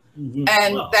cool.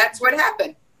 And that's what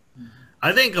happened.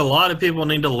 I think a lot of people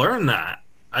need to learn that.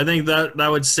 I think that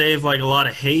would save like a lot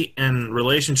of hate in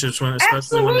relationships,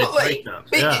 especially when they break up.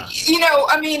 Yeah. You know,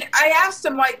 I mean, I asked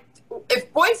him, like,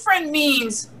 if boyfriend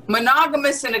means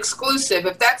monogamous and exclusive,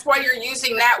 if that's why you're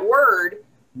using that word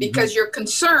because you're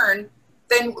concerned,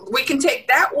 then we can take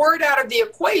that word out of the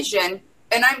equation.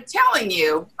 And I'm telling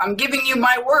you, I'm giving you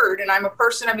my word, and I'm a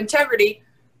person of integrity.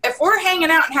 If we're hanging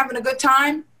out and having a good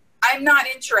time, I'm not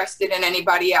interested in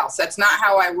anybody else. That's not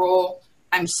how I roll.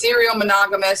 I'm serial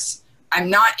monogamous. I'm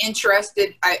not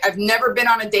interested. I've never been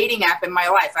on a dating app in my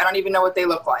life. I don't even know what they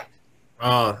look like.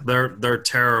 Oh, they're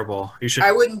terrible. You should.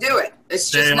 I wouldn't do it.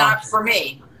 It's just not for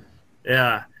me.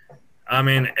 Yeah, I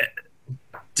mean,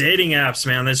 dating apps,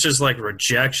 man. That's just like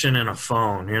rejection in a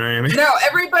phone. You know what I mean? No,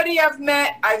 everybody I've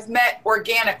met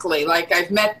organically. Like,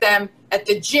 I've met them at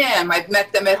the gym. I've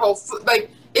met them at Whole Foods. Like,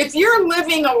 if you're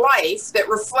living a life that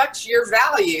reflects your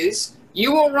values,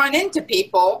 you will run into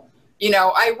people. You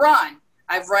know, I run.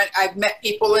 I've met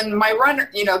people in my run,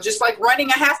 you know, just like running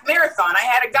a half marathon. I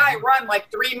had a guy run like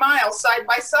 3 miles side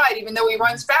by side, even though he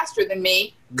runs faster than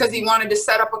me, because he wanted to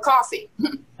set up a coffee.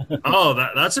 Oh,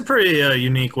 that's a pretty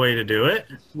unique way to do it.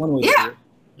 One way. Yeah.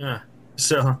 Yeah.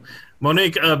 So,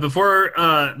 Monique, before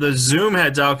the Zoom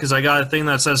heads out, because I got a thing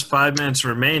that says 5 minutes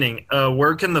remaining,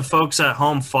 where can the folks at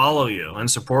home follow you and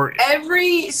support you?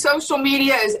 Every social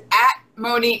media is at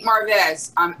Monique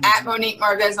Marvez. I'm at Monique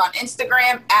Marvez on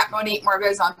Instagram, at Monique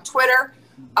Marvez on Twitter.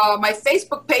 My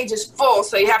Facebook page is full,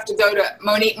 so you have to go to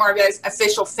Monique Marvez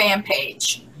official fan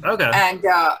page. Okay. And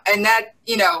that,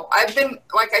 you know, I've been,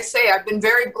 like I say, I've been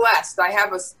very blessed. I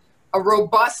have a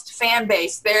robust fan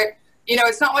base there. You know,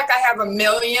 it's not like I have 1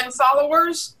 million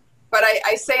followers, but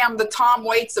I say I'm the Tom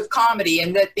Waits of comedy,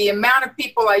 and that the amount of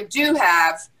people I do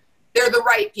have, they're the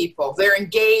right people. They're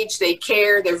engaged. They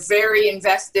care. They're very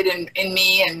invested in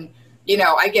me. And, you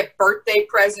know, I get birthday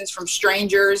presents from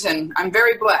strangers, and I'm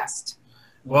very blessed.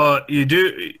 Well,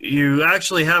 you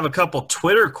actually have a couple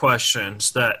Twitter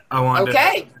questions that I wanted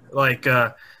Okay. to, like,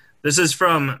 this is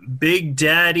from Big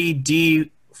Daddy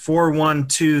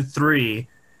D4123.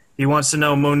 He wants to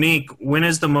know, Monique, when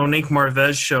is the Monique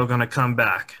Marvez show going to come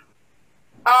back?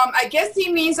 I guess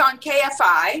he means on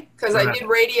KFI, because I did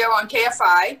radio on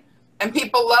KFI, and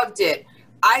people loved it.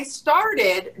 I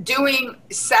started doing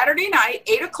Saturday night,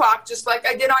 8 o'clock, just like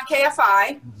I did on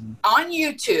KFI, on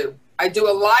YouTube. I do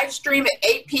a live stream at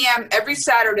 8 p.m. every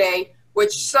Saturday,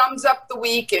 which sums up the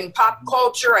week in pop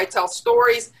culture. I tell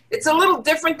stories. It's a little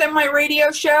different than my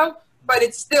radio show, but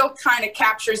it still kind of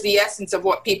captures the essence of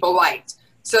what people liked.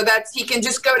 So that's, he can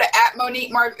just go to at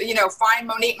Monique find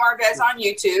Monique Marvez on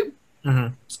YouTube,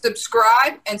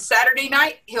 subscribe, and Saturday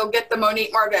night he'll get the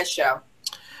Monique Marvez show.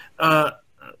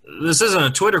 This isn't a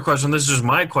Twitter question. This is just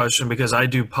my question, because I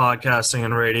do podcasting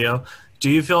and radio. Do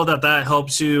you feel that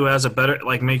helps you as a better,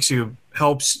 like,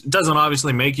 doesn't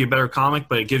obviously make you a better comic,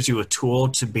 but it gives you a tool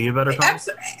to be a better comic?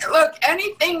 Absolutely. Look,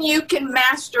 anything you can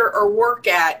master or work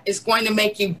at is going to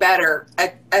make you better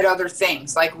at other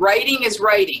things. Like, writing is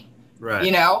writing. Right.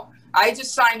 You know, I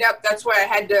just signed up. That's why I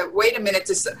had to wait a minute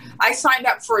I signed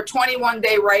up for a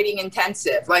 21-day writing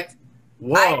intensive. Like,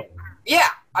 whoa.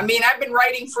 I mean, I've been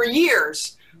writing for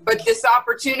years, but this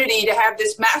opportunity to have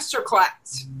this master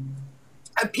class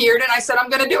appeared, and I said, I'm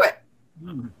going to do it.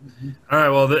 All right.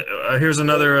 Well, here's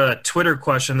another Twitter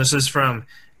question. This is from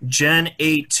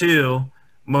Jen82.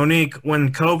 Monique,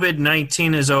 when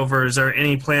COVID-19 is over, is there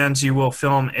any plans you will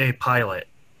film a pilot?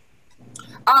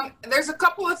 There's a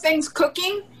couple of things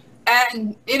cooking,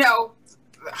 and, you know,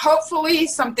 hopefully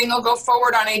something will go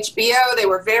forward on HBO. They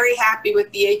were very happy with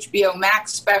the HBO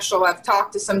Max special. I've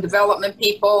talked to some development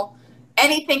people.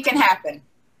 Anything can happen.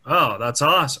 Oh, that's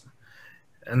awesome.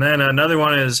 And then another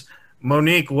one is,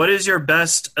 Monique, what is your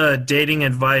best dating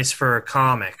advice for a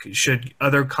comic? Should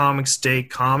other comics date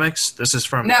comics? This is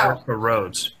from Erica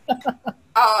Rhodes.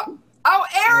 Oh,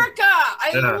 Erica!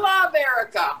 I Yeah. love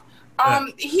Erica.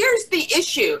 Here's the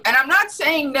issue, and I'm not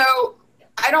saying no.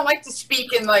 I don't like to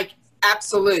speak in like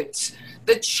absolutes.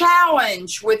 The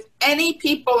challenge with any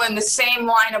people in the same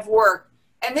line of work,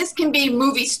 and this can be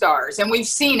movie stars, and we've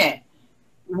seen it.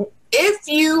 If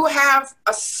you have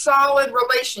a solid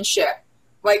relationship,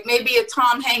 like maybe a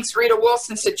Tom Hanks, Rita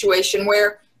Wilson situation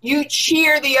where you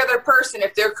cheer the other person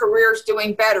if their career is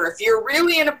doing better, if you're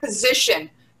really in a position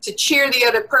to cheer the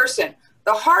other person.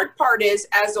 The hard part is,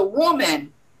 as a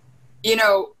woman, you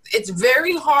know, it's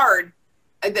very hard.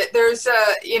 There's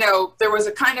a, you know, there was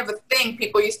a kind of a thing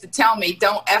people used to tell me,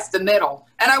 don't F the middle.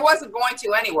 And I wasn't going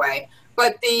to anyway.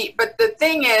 But the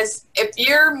thing is, if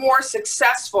you're more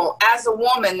successful as a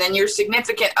woman than your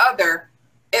significant other,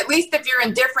 at least if you're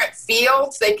in different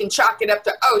fields, they can chalk it up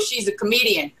to, oh, she's a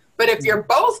comedian. But if you're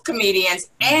both comedians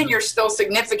and you're still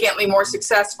significantly more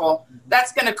successful,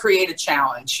 that's going to create a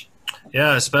challenge.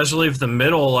 Yeah, especially if the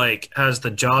middle like has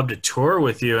the job to tour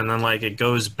with you, and then like it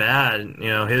goes bad, you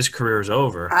know, his career's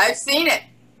over. I've seen it.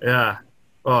 Yeah.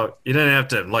 Well, you didn't have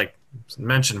to like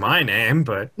mention my name,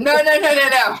 but No.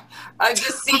 I've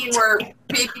just seen where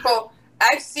people.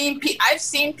 I've seen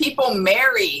people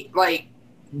marry like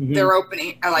their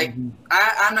opening. Like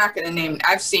I'm not going to name.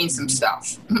 I've seen some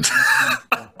stuff.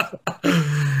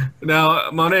 Now,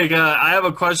 Monique, I have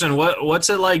a question. What's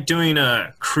it like doing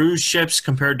cruise ships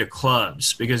compared to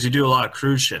clubs? Because you do a lot of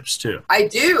cruise ships too. I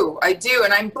do,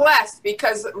 and I'm blessed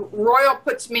because Royal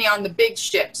puts me on the big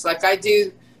ships. Like I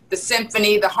do the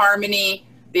Symphony, the Harmony,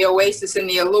 the Oasis, and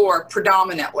the Allure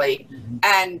predominantly,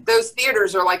 and those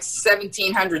theaters are like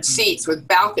 1,700 seats with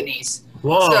balconies.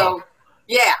 Whoa! So,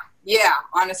 yeah.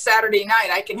 On a Saturday night,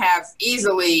 I can have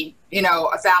easily,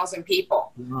 1,000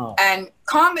 people. Wow. And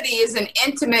comedy is an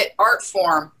intimate art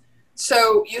form.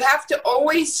 So you have to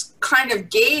always kind of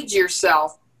gauge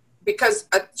yourself because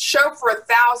a show for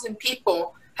 1,000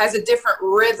 people has a different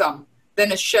rhythm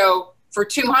than a show for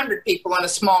 200 people in a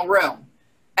small room.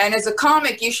 And as a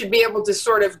comic, you should be able to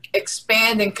sort of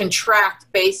expand and contract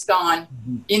based on,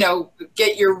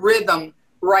 get your rhythm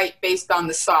right based on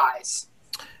the size.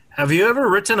 Have you ever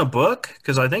written a book?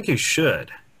 Because I think you should.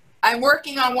 I'm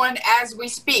working on one as we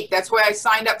speak. That's why I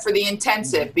signed up for the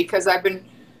intensive, because I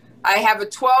have a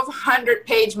 1,200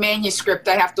 page manuscript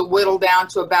I have to whittle down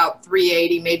to about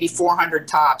 380, maybe 400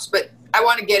 tops. But I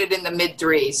want to get it in the mid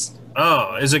threes.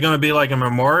 Oh, is it going to be like a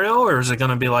memorial, or is it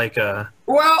going to be like a...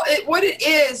 Well, what it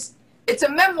is, it's a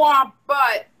memoir,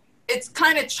 but it's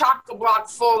kind of chock-a-block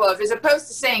full of, as opposed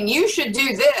to saying, you should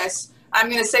do this, I'm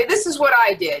going to say, this is what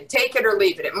I did. Take it or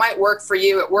leave it. It might work for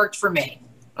you. It worked for me.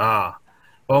 Ah.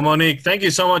 Well, Monique, thank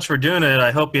you so much for doing it.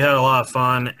 I hope you had a lot of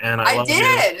fun. And I love did, you.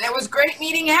 and it was great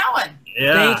meeting Alan.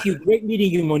 Yeah. Thank you. Great meeting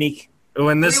you, Monique.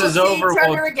 When this is over, we will see each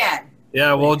other again.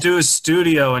 Yeah, we'll do a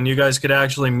studio, and you guys could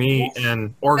actually meet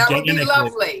and organically. That would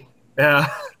be lovely. Yeah.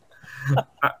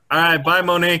 All right. Bye,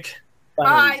 Monique.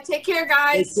 Bye. Take care,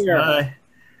 guys. Take care. Bye.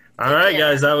 All right,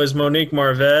 guys. That was Monique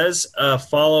Marvez.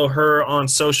 Follow her on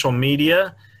social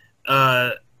media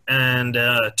and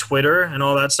Twitter and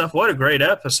all that stuff. What a great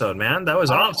episode, man. That was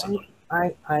awesome.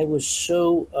 I was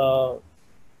so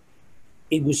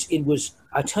it was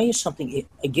I'll tell you something,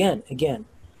 again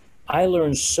I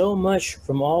learned so much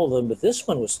from all of them, but this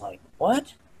one was like,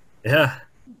 what? Yeah.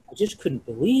 I just couldn't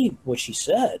believe what she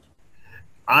said.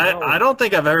 I don't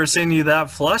think I've ever seen you that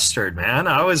flustered, man.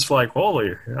 I was like,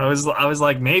 holy. I was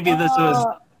like, maybe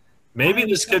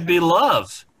this could be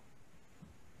love.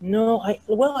 No,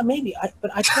 maybe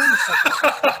but I tell you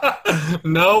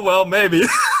something. No, well, maybe.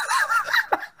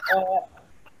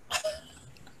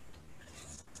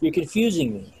 You're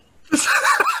confusing me.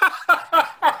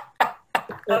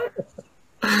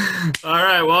 All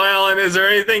right. Well, Alan, is there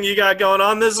anything you got going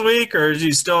on this week, or is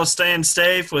you still staying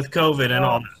safe with COVID and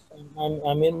all that?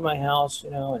 I'm in my house,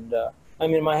 and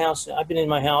I'm in my house. I've been in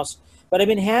my house, but I've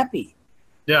been happy.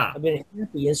 Yeah. I've been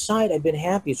happy. Inside, I've been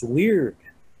happy. It's weird.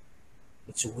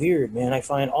 It's weird, man. I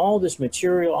find all this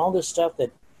material, all this stuff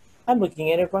that I'm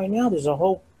looking at it right now. There's a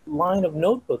whole line of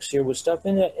notebooks here with stuff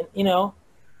in it, and,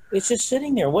 it's just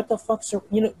sitting there. What the fuck's there?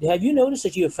 Have you noticed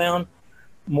that you have found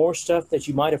more stuff that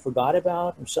you might have forgot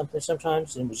about or something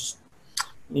sometimes, and it was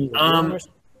just,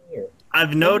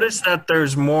 I've noticed that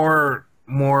there's more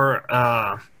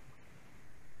I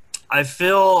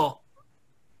feel,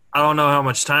 I don't know how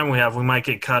much time we have. We might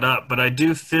get cut up, but I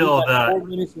do feel that 4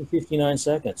 minutes and 59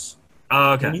 seconds.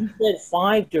 Oh, okay. When you said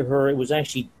 5 to her, it was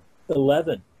actually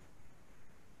 11.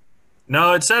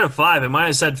 No, it said a 5. It might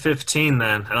have said 15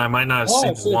 then, and I might not have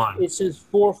seen the 1. It says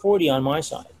 4:40 on my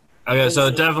side. Okay, so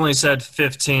it definitely said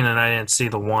 15, and I didn't see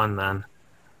the 1 then.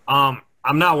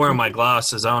 I'm not wearing my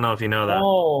glasses. I don't know if you know that.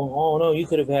 Oh no, you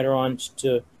could have had her on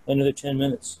to another 10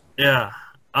 minutes. Yeah.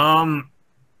 What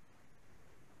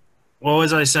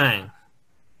was I saying?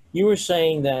 You were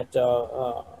saying that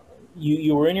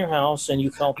you were in your house and you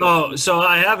felt. Oh, so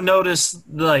I have noticed,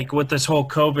 like, with this whole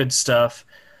COVID stuff,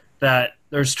 that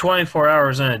there's 24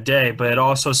 hours in a day, but it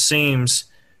also seems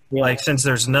Yeah. like since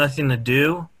there's nothing to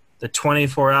do, the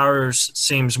 24 hours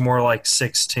seems more like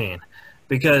 16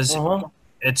 because Uh-huh.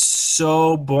 it's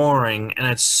so boring and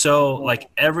it's so like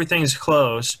everything's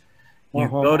closed. You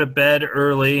go to bed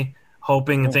early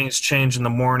hoping things change in the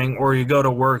morning, or you go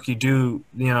to work, you do,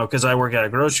 because I work at a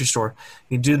grocery store,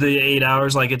 you do the 8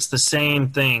 hours, like it's the same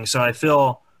thing. So I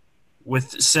feel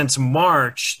since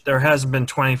March, there hasn't been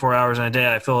 24 hours in a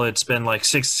day. I feel it's been like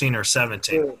 16 or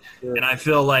 17. Sure. And I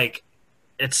feel like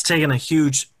it's taken a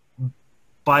huge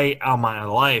bite out of my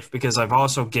life because I've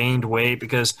also gained weight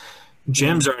because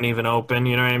gyms aren't even open,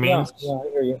 you know what I mean? Yeah, I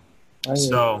hear you.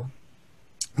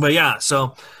 But yeah,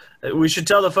 so we should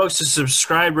tell the folks to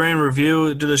subscribe, rate, and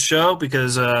review to the show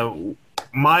because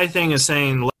my thing is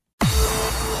saying.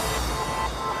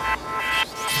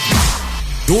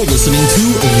 You're listening to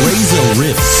Reza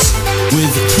Riffs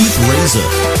with Keith Reza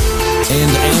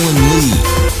and Alan Lee,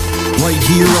 right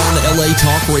here on LA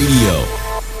Talk Radio.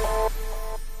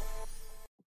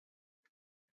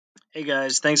 Hey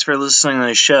guys, thanks for listening to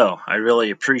the show. I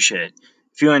really appreciate it.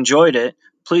 If you enjoyed it,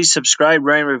 please subscribe,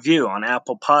 rate, and review on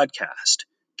Apple Podcast.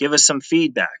 Give us some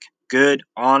feedback. Good,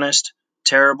 honest,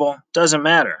 terrible, doesn't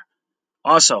matter.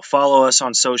 Also, follow us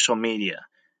on social media.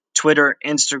 Twitter,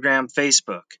 Instagram,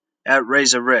 Facebook, at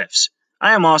Reza Riffs.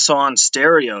 I am also on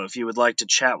Stereo if you would like to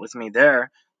chat with me there.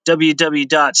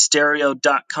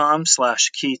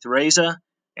 www.stereo.com/Keith Reza.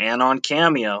 And on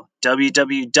Cameo,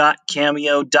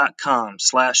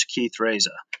 www.cameo.com/Keith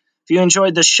Reza. If you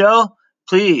enjoyed the show,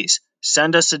 please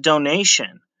send us a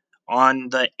donation on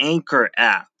the Anchor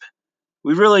app.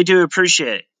 We really do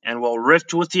appreciate it, and we'll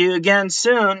riff with you again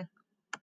soon.